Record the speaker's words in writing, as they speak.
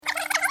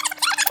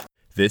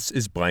This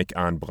is Blank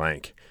on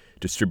Blank,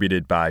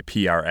 distributed by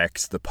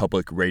PRX, the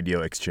Public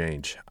Radio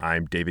Exchange.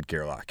 I'm David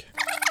Gerlach.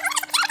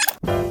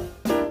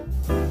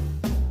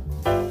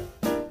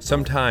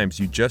 Sometimes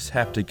you just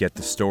have to get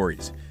the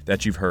stories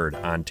that you've heard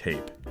on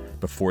tape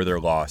before they're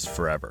lost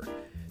forever.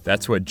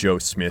 That's what Joe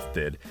Smith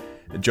did.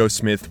 Joe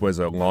Smith was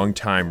a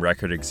longtime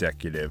record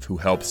executive who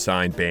helped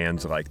sign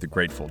bands like the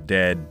Grateful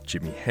Dead,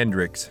 Jimi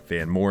Hendrix,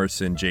 Van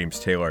Morrison, James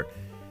Taylor.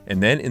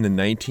 And then in the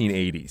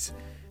 1980s,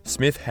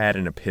 Smith had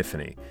an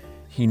epiphany.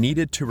 He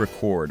needed to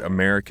record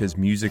America's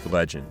music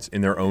legends in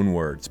their own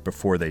words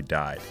before they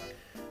died.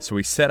 So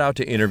he set out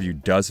to interview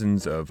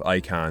dozens of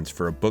icons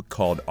for a book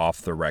called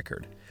Off the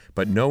Record.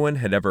 But no one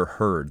had ever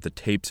heard the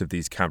tapes of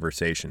these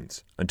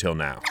conversations until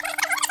now.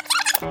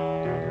 I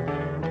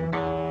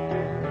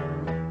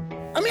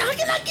mean, how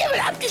can I give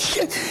it up?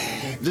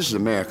 This is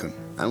America.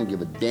 I don't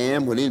give a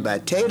damn what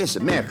anybody tell you. This is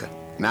America.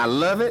 And I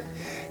love it.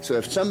 So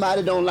if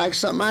somebody don't like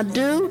something I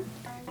do,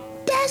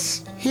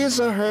 that's his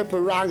or her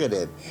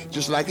prerogative,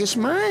 just like it's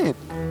mine.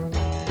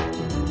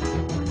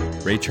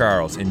 Ray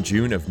Charles, in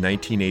June of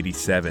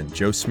 1987,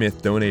 Joe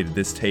Smith donated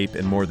this tape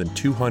and more than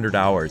 200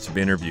 hours of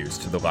interviews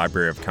to the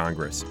Library of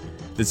Congress.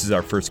 This is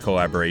our first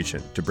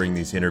collaboration to bring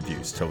these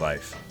interviews to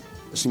life.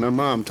 See, my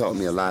mom taught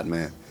me a lot,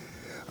 man.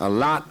 A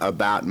lot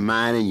about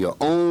minding your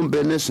own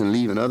business and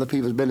leaving other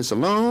people's business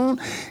alone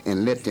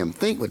and let them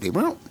think what they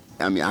want.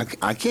 I mean,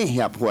 I can't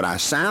help what I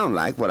sound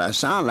like. What I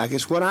sound like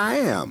is what I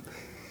am.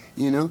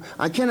 You know,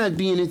 I cannot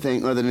be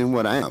anything other than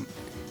what I am.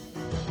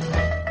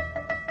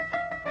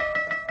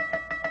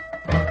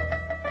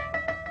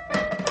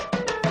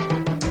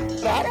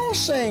 I don't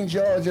sing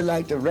Georgia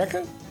like the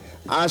record.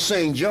 I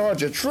sing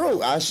Georgia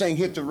true. I sing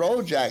Hit the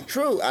Road Jack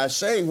true. I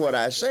sing what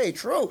I say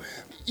true.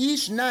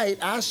 Each night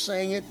I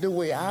sing it the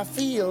way I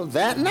feel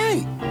that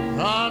night.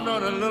 I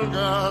know the little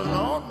girl's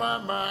on my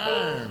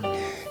mind.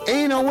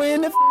 Ain't no way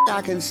in the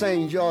I can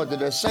sing Georgia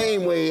the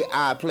same way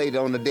I played it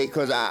on the day,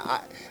 because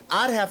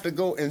I'd have to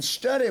go and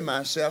study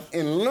myself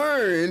and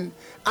learn.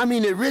 I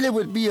mean, it really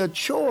would be a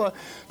chore.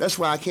 That's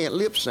why I can't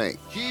lip sync.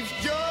 Keeps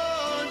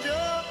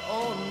Georgia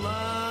on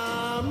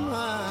my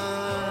mind.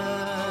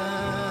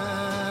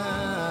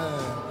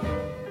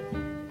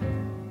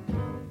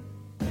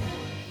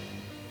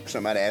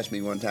 Somebody asked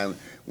me one time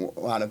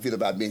how I feel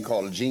about being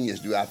called a genius.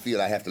 Do I feel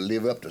I have to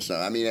live up to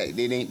something? I mean, it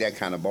ain't that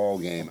kind of ball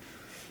game.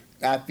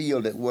 I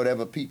feel that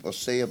whatever people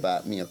say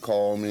about me or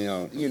call me,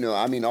 or, you know,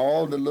 I mean,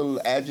 all the little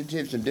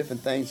adjectives and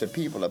different things that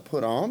people have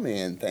put on me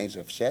and things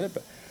have said it,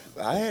 but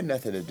I had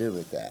nothing to do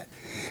with that.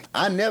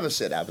 I never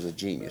said I was a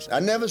genius. I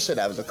never said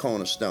I was a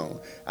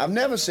cornerstone. I've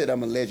never said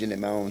I'm a legend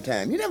in my own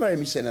time. You never heard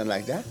me say nothing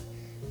like that.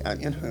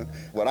 You know,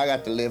 what I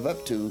got to live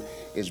up to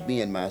is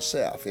being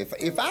myself.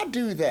 If I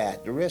do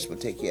that, the rest will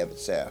take care of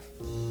itself.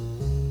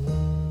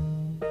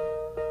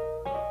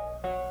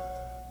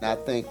 I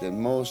think that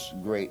most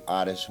great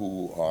artists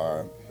who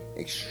are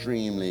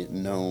extremely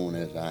known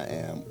as I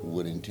am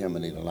would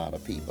intimidate a lot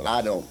of people.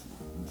 I don't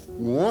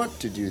want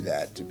to do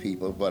that to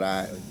people, but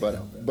I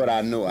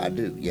know I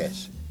do,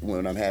 yes.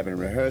 When I'm having a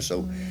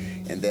rehearsal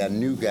and there are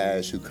new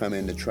guys who come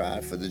in to try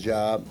for the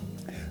job,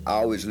 I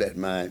always let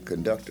my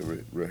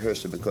conductor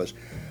rehearse it, because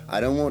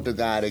I don't want the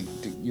guy to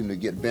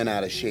get bent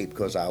out of shape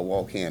because I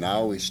walk in. I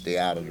always stay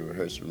out of the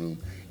rehearsal room,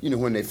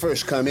 when they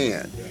first come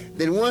in.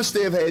 Then once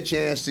they've had a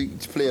chance to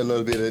play a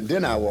little bit,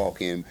 then I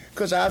walk in,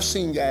 because I've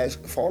seen guys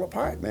fall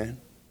apart, man.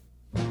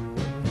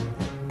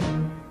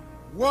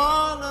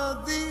 One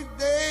of these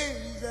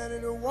days, and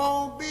it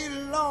won't be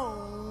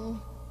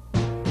long.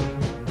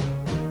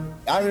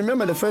 I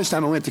remember the first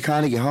time I went to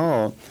Carnegie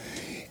Hall,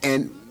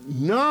 and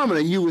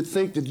normally you would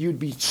think that you'd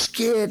be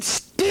scared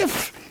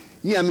stiff.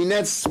 Yeah, I mean,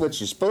 that's what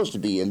you're supposed to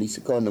be, at least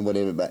according to what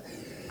everybody.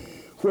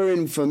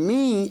 Wherein for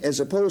me, as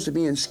opposed to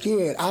being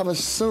scared, I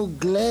was so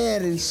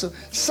glad, and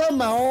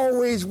something I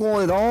always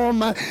wanted all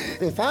my.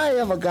 If I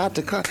ever got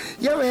to come,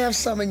 you ever have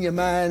something in your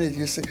mind and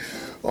you say,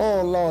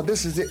 oh Lord,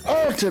 this is the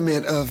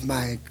ultimate of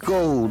my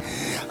goal.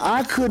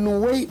 I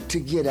couldn't wait to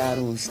get out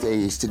on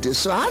stage to do.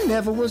 So I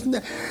never was.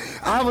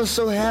 I was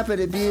so happy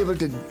to be able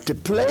to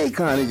play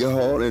Carnegie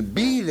Hall and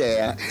be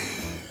there.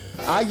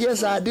 I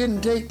guess I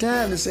didn't take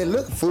time to say,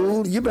 look,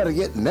 fool, you better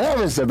get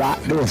nervous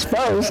about this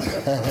first.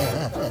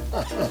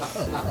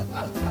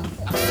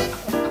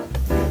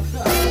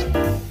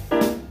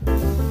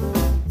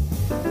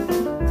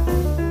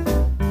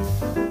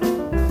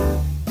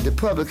 The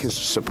public has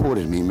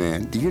supported me,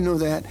 man. Do you know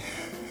that?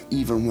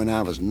 Even when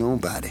I was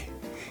nobody.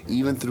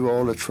 Even through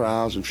all the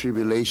trials and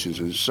tribulations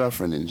and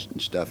suffering and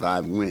stuff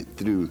I went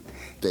through,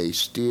 they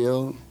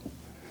still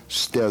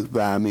stuck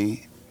by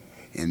me.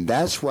 And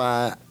that's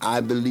why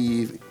I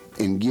believe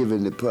in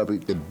giving the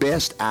public the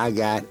best I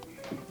got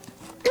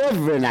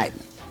every night.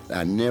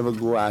 I never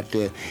go out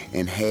there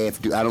and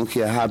half do. I don't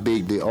care how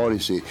big the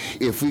audience is.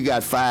 If we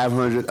got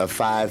 500 or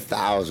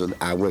 5,000,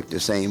 I work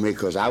the same way,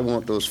 because I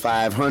want those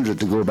 500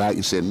 to go back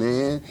and say,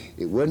 man,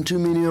 it wasn't too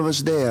many of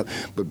us there,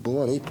 but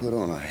boy, they put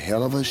on a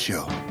hell of a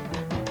show.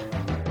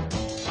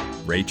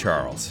 Ray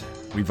Charles.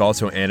 We've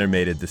also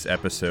animated this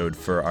episode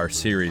for our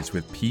series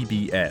with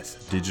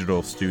PBS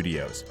Digital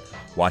Studios.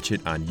 Watch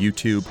it on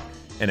YouTube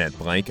and at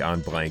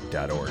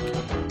blankonblank.org.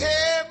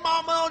 Hey,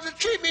 mama, don't you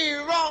treat me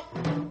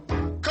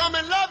wrong. Come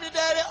and love you,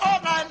 daddy,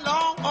 all night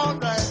long, all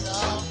night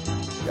long.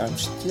 I'm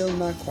still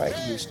not quite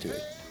used to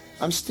it.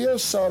 I'm still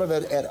sort of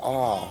at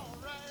awe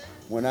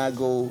when I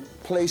go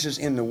places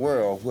in the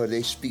world where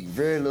they speak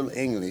very little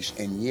English,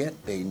 and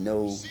yet they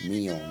know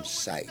me on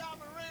sight.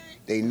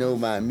 They know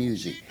my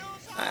music.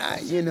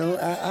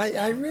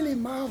 I really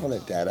marvel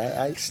at that.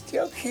 I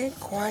still can't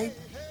quite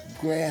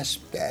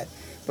grasp that.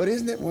 But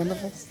isn't it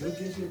wonderful? It still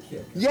gives you a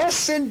kick.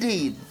 Yes,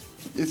 indeed.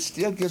 It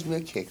still gives me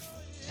a kick.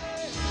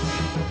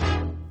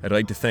 I'd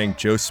like to thank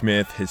Joe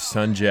Smith, his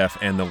son Jeff,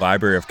 and the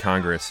Library of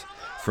Congress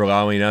for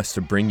allowing us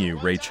to bring you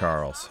Ray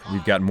Charles.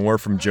 We've got more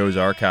from Joe's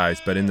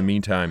archives, but in the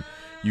meantime,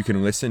 you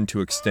can listen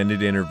to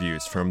extended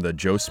interviews from the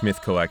Joe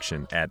Smith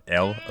collection at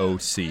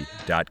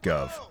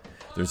loc.gov.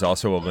 There's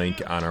also a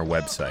link on our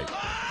website.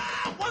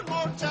 One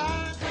more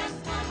time.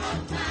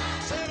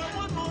 Say it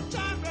one more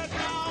time right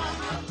now.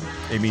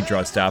 Amy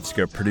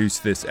Drozdowska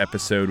produced this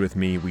episode with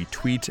me. We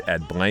tweet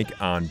at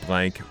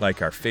 @blankonblank,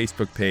 like our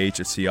Facebook page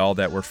to see all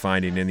that we're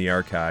finding in the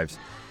archives.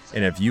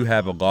 And if you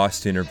have a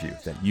lost interview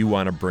that you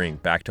want to bring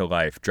back to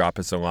life, drop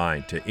us a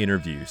line to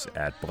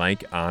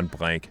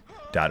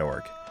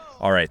interviews@blankonblank.org.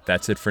 All right,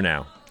 that's it for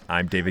now.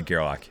 I'm David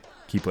Gerlach.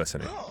 Keep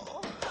listening.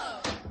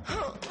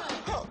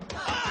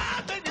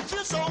 Baby, it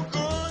feels so good.